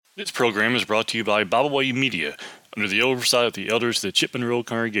This program is brought to you by Bible Way Media, under the oversight of the elders of the Chipman Road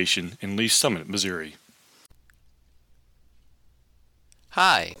Congregation in Lee Summit, Missouri.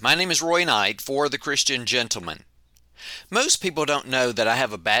 Hi, my name is Roy Knight for The Christian Gentleman. Most people don't know that I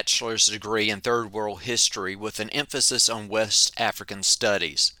have a bachelor's degree in Third World History with an emphasis on West African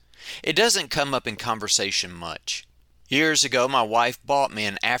studies. It doesn't come up in conversation much. Years ago, my wife bought me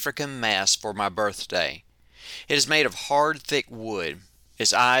an African mask for my birthday. It is made of hard, thick wood.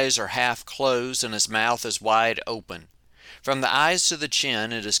 His eyes are half closed and his mouth is wide open. From the eyes to the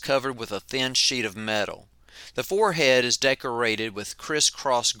chin, it is covered with a thin sheet of metal. The forehead is decorated with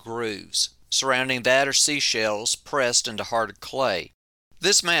crisscross grooves. Surrounding that are seashells pressed into hard clay.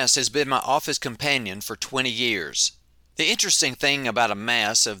 This mask has been my office companion for 20 years. The interesting thing about a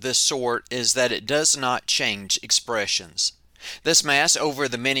mask of this sort is that it does not change expressions. This mask over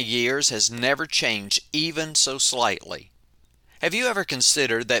the many years has never changed even so slightly. Have you ever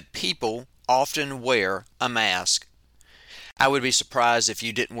considered that people often wear a mask? I would be surprised if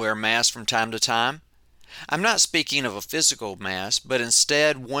you didn't wear a mask from time to time. I'm not speaking of a physical mask, but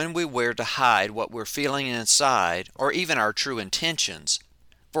instead one we wear to hide what we're feeling inside or even our true intentions.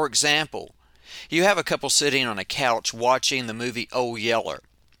 For example, you have a couple sitting on a couch watching the movie Old Yeller.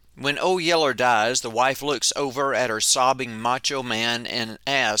 When Old Yeller dies, the wife looks over at her sobbing macho man and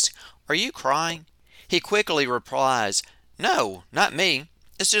asks, "Are you crying?" He quickly replies, "No, not me.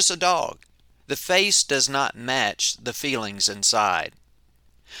 It's just a dog." The face does not match the feelings inside.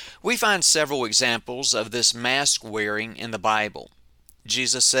 We find several examples of this mask wearing in the Bible.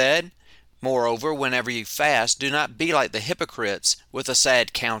 Jesus said, "Moreover, whenever you fast, do not be like the hypocrites with a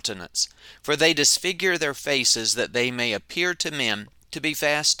sad countenance, for they disfigure their faces that they may appear to men to be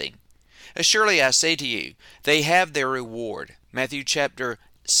fasting. Surely I say to you, they have their reward." Matthew chapter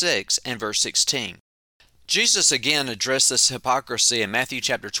 6 and verse 16. Jesus again addressed this hypocrisy in Matthew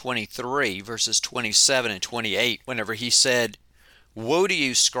chapter 23, verses 27 and 28, whenever he said, "Woe to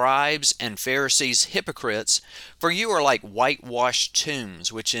you, scribes and Pharisees, hypocrites, for you are like whitewashed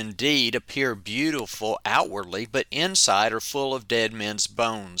tombs, which indeed appear beautiful outwardly, but inside are full of dead men's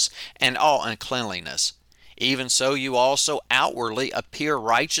bones and all uncleanliness. Even so you also outwardly appear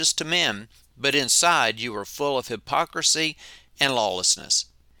righteous to men, but inside you are full of hypocrisy and lawlessness."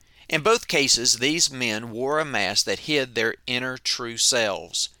 In both cases, these men wore a mask that hid their inner true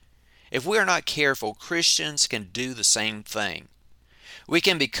selves. If we are not careful, Christians can do the same thing. We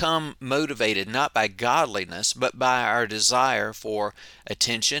can become motivated not by godliness, but by our desire for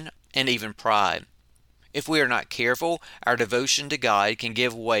attention and even pride. If we are not careful, our devotion to God can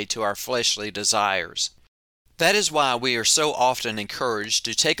give way to our fleshly desires. That is why we are so often encouraged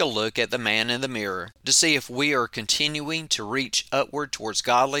to take a look at the man in the mirror to see if we are continuing to reach upward towards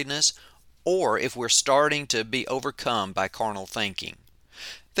godliness or if we're starting to be overcome by carnal thinking.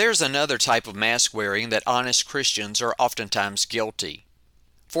 There's another type of mask wearing that honest Christians are oftentimes guilty.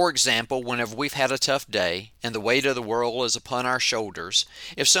 For example, whenever we've had a tough day and the weight of the world is upon our shoulders,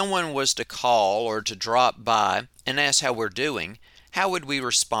 if someone was to call or to drop by and ask how we're doing, how would we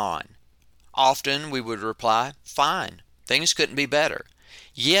respond? Often we would reply, "Fine, things couldn't be better."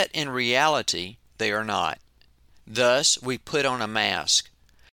 Yet in reality, they are not. Thus, we put on a mask.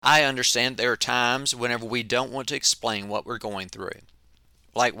 I understand there are times whenever we don't want to explain what we're going through.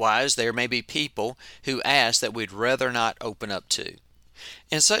 Likewise, there may be people who ask that we'd rather not open up to.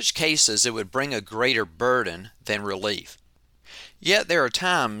 In such cases, it would bring a greater burden than relief. Yet there are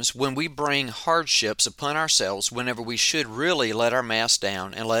times when we bring hardships upon ourselves whenever we should really let our mask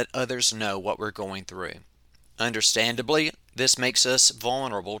down and let others know what we're going through. Understandably, this makes us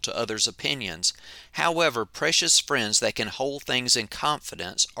vulnerable to others' opinions. However, precious friends that can hold things in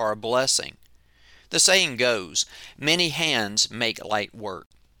confidence are a blessing. The saying goes, "Many hands make light work."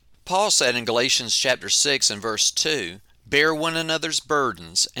 Paul said in Galatians chapter 6 and verse 2, "Bear one another's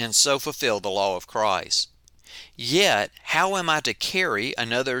burdens, and so fulfill the law of Christ." Yet, how am I to carry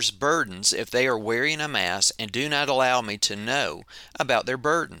another's burdens if they are wearing a mask and do not allow me to know about their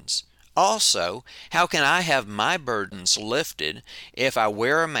burdens? Also, how can I have my burdens lifted if I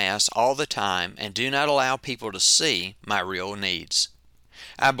wear a mask all the time and do not allow people to see my real needs?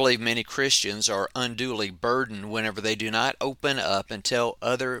 I believe many Christians are unduly burdened whenever they do not open up and tell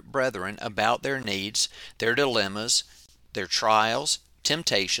other brethren about their needs, their dilemmas, their trials,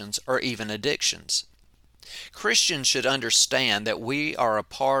 temptations, or even addictions. Christians should understand that we are a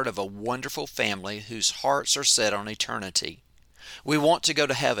part of a wonderful family whose hearts are set on eternity. We want to go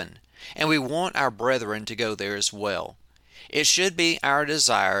to heaven, and we want our brethren to go there as well. It should be our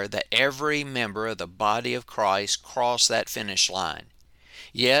desire that every member of the body of Christ cross that finish line.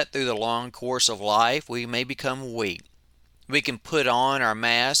 Yet, through the long course of life, we may become weak. We can put on our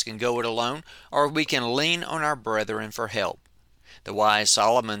mask and go it alone, or we can lean on our brethren for help. The wise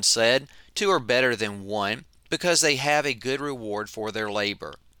Solomon said, "Two are better than one, because they have a good reward for their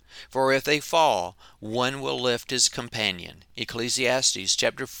labor. For if they fall, one will lift his companion." Ecclesiastes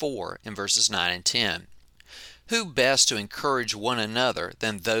chapter 4 and verses 9 and 10. Who best to encourage one another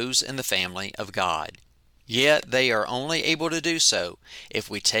than those in the family of God? Yet they are only able to do so if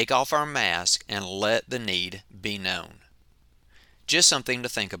we take off our mask and let the need be known. Just something to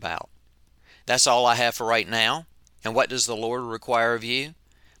think about. That's all I have for right now. And what does the Lord require of you?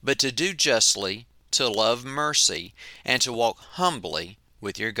 But to do justly, to love mercy, and to walk humbly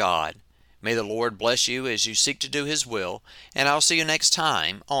with your God. May the Lord bless you as you seek to do His will, and I'll see you next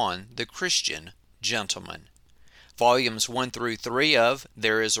time on The Christian Gentleman. Volumes 1 through 3 of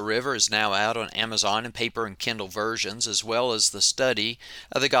There Is a River is now out on Amazon in paper and Kindle versions, as well as the study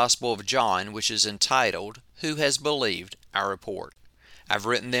of the Gospel of John, which is entitled, Who Has Believed Our Report? I've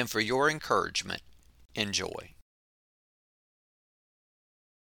written them for your encouragement. Enjoy.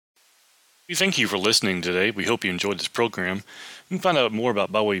 We thank you for listening today. We hope you enjoyed this program. You can find out more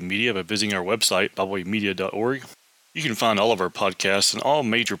about Byway Media by visiting our website, bywaymedia.org. You can find all of our podcasts on all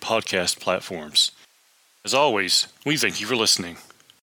major podcast platforms. As always, we thank you for listening.